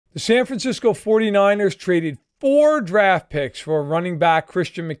The San Francisco 49ers traded 4 draft picks for running back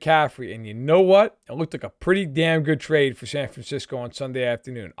Christian McCaffrey. And you know what? It looked like a pretty damn good trade for San Francisco on Sunday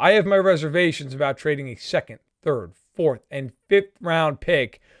afternoon. I have my reservations about trading a second, third, fourth, and fifth round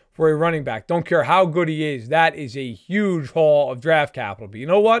pick for a running back. Don't care how good he is. That is a huge haul of draft capital. But you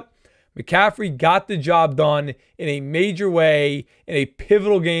know what? McCaffrey got the job done in a major way in a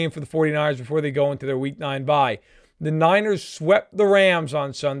pivotal game for the 49ers before they go into their Week 9 bye. The Niners swept the Rams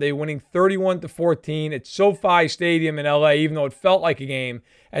on Sunday, winning 31-14 at SoFi Stadium in LA, even though it felt like a game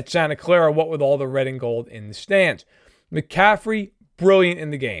at Santa Clara, what with all the red and gold in the stands. McCaffrey, brilliant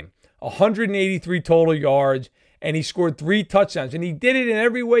in the game. 183 total yards, and he scored 3 touchdowns. And he did it in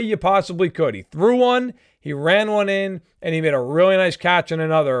every way you possibly could. He threw one, he ran one in, and he made a really nice catch on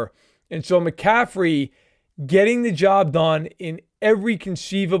another. And so McCaffrey getting the job done in every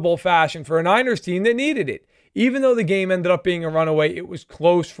conceivable fashion for a Niners team that needed it. Even though the game ended up being a runaway, it was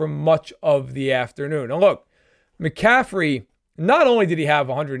close for much of the afternoon. Now look, McCaffrey, not only did he have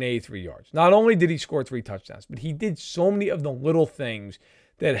 183 yards, not only did he score 3 touchdowns, but he did so many of the little things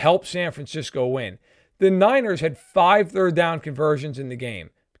that helped San Francisco win. The Niners had 5 third down conversions in the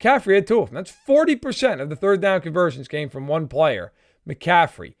game. McCaffrey had 2 of them. That's 40% of the third down conversions came from one player,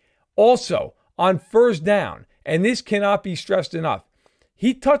 McCaffrey. Also, on first down, and this cannot be stressed enough,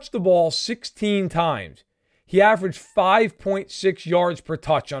 he touched the ball 16 times. He averaged 5.6 yards per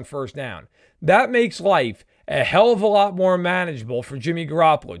touch on first down. That makes life a hell of a lot more manageable for Jimmy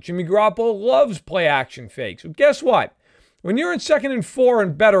Garoppolo. Jimmy Garoppolo loves play action fakes. So guess what? When you're in 2nd and 4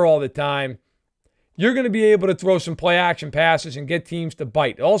 and better all the time, you're going to be able to throw some play action passes and get teams to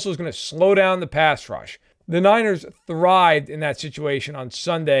bite. It also is going to slow down the pass rush. The Niners thrived in that situation on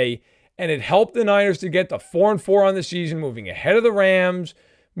Sunday, and it helped the Niners to get to 4-4 on the season, moving ahead of the Rams,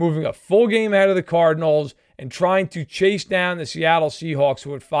 moving a full game ahead of the Cardinals, and trying to chase down the Seattle Seahawks,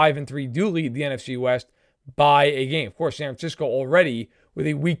 who at 5-3 do lead the NFC West by a game. Of course, San Francisco already with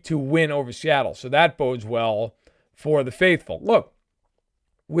a Week 2 win over Seattle, so that bodes well for the faithful. Look,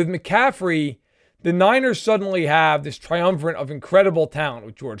 with McCaffrey, the Niners suddenly have this triumvirate of incredible talent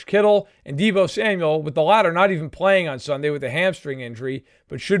with George Kittle and Deebo Samuel, with the latter not even playing on Sunday with a hamstring injury,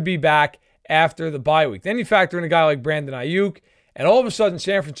 but should be back after the bye week. Then you factor in a guy like Brandon Ayuk, and all of a sudden,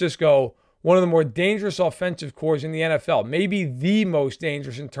 San Francisco, one of the more dangerous offensive cores in the NFL, maybe the most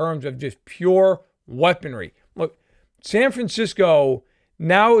dangerous in terms of just pure weaponry. Look, San Francisco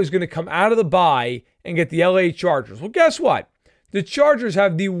now is going to come out of the bye and get the LA Chargers. Well, guess what? The Chargers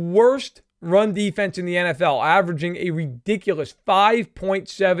have the worst run defense in the NFL, averaging a ridiculous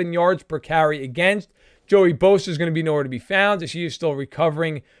 5.7 yards per carry against. Joey Bosa is going to be nowhere to be found as he is still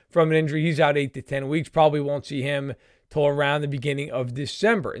recovering from an injury. He's out 8 to 10 weeks. Probably won't see him till around the beginning of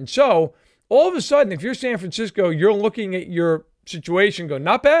December. And so, all of a sudden, if you're San Francisco, you're looking at your situation going,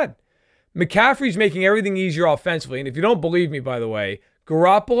 not bad. McCaffrey's making everything easier offensively. And if you don't believe me, by the way,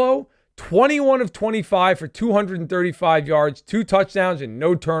 Garoppolo, 21 of 25 for 235 yards, 2 touchdowns, and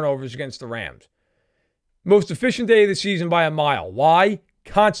no turnovers against the Rams. Most efficient day of the season by a mile. Why?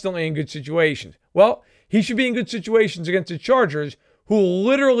 Constantly in good situations. Well, he should be in good situations against the Chargers, who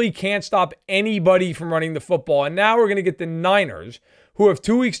literally can't stop anybody from running the football. And now we're going to get the Niners, who have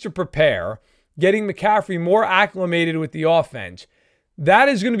 2 weeks to prepare, getting McCaffrey more acclimated with the offense. That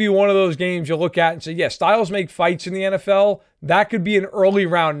is going to be one of those games you'll look at and say, yeah, styles make fights in the NFL. That could be an early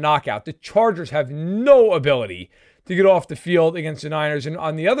round knockout. The Chargers have no ability to get off the field against the Niners. And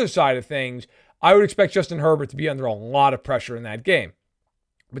on the other side of things, I would expect Justin Herbert to be under a lot of pressure in that game.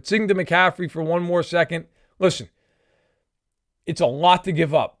 But sticking to McCaffrey for one more second, listen, it's a lot to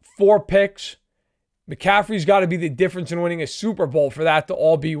give up. 4 picks. McCaffrey's got to be the difference in winning a Super Bowl for that to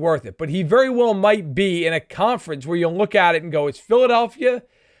all be worth it. But he very well might be in a conference where you'll look at it and go, it's Philadelphia,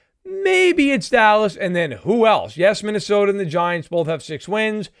 maybe it's Dallas, and then who else? Yes, Minnesota and the Giants both have 6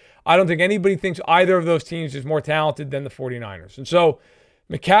 wins. I don't think anybody thinks either of those teams is more talented than the 49ers. And so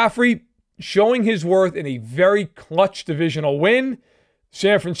McCaffrey showing his worth in a very clutch divisional win.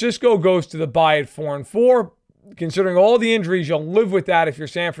 San Francisco goes to the bye at 4-4. Considering all the injuries, you'll live with that if you're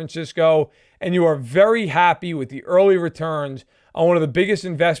San Francisco, and you are very happy with the early returns on one of the biggest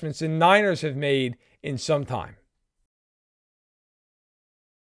investments the Niners have made in some time.